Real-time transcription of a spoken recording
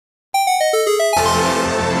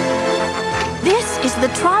The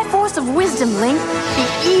Triforce of Wisdom, Link. The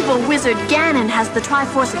evil wizard Ganon has the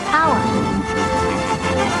Triforce of Power.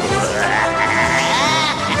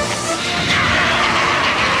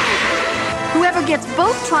 Whoever gets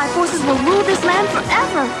both Triforces will rule this land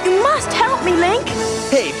forever. You must help me, Link.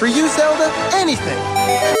 Hey, for you, Zelda, anything.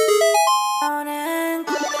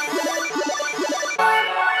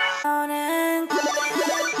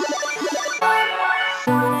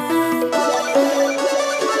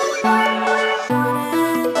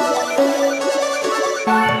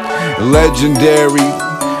 Legendary,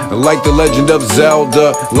 like the legend of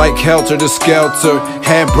Zelda, like Helter to Skelter,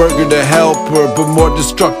 hamburger to helper, but more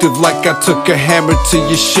destructive like I took a hammer to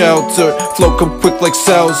your shelter. Flow come quick like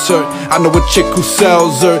seltzer, I know a chick who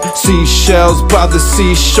sells her seashells by the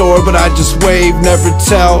seashore, but I just wave, never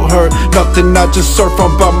tell her nothing, I just surf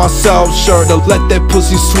on by myself, sure to let that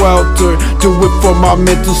pussy swelter. Do it for my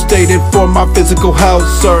mental state and for my physical health,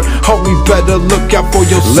 sir. Homie, better look out for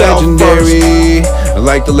yourself. Legendary,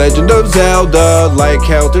 like the legend of Zelda, like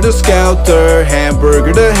Helter to Skelter,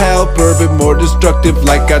 hamburger to helper, but more destructive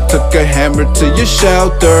like I took a hammer to your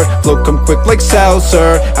shelter. Flow come quick like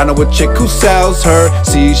seltzer, I know a chick who sells her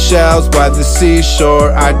seashells by the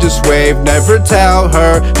seashore. I just wave, never tell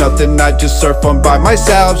her nothing, I just surf on by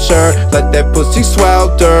myself, sure. Let that pussy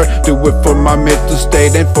swelter. Do it for my mental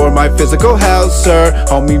state and for my physical health, sir.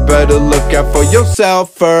 Homie, better look out for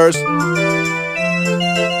yourself first.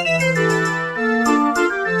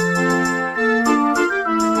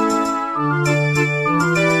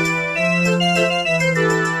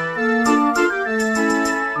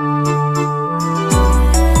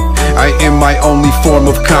 I am my only form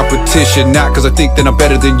of competition, not cause I think that I'm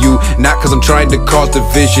better than you, not cause I'm trying to cause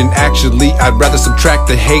division. Actually, I'd rather subtract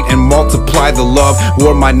the hate and multiply the love.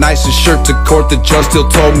 Wore my nicest shirt to court, the judge still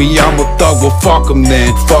told me I'm a thug. Well, fuck 'em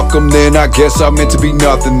then, I guess I'm meant to be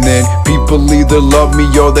nothing then. People either love me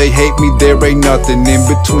or they hate me, there ain't nothing in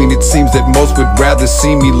between. It seems that most would rather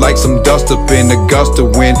see me like some dust up in a gust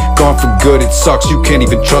of wind. Gone for good, it sucks, you can't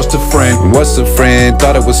even trust a friend. What's a friend?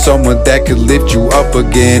 Thought it was someone that could lift you up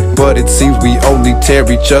again, but it seems we only tear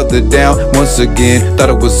each other down once again. Thought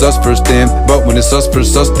it was us versus them, but when it's us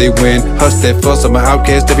versus us, they win. Hush that fuss, I'm an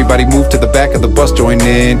outcast, everybody move to the back of the bus, join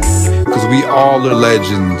in. Cause we all are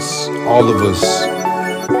legends, all of us.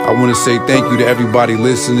 I wanna say thank you to everybody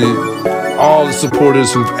listening, all the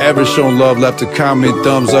supporters who've ever shown love, left a comment,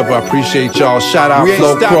 thumbs up, I appreciate y'all. Shout out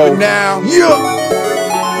Flow Pro. Now. Yeah.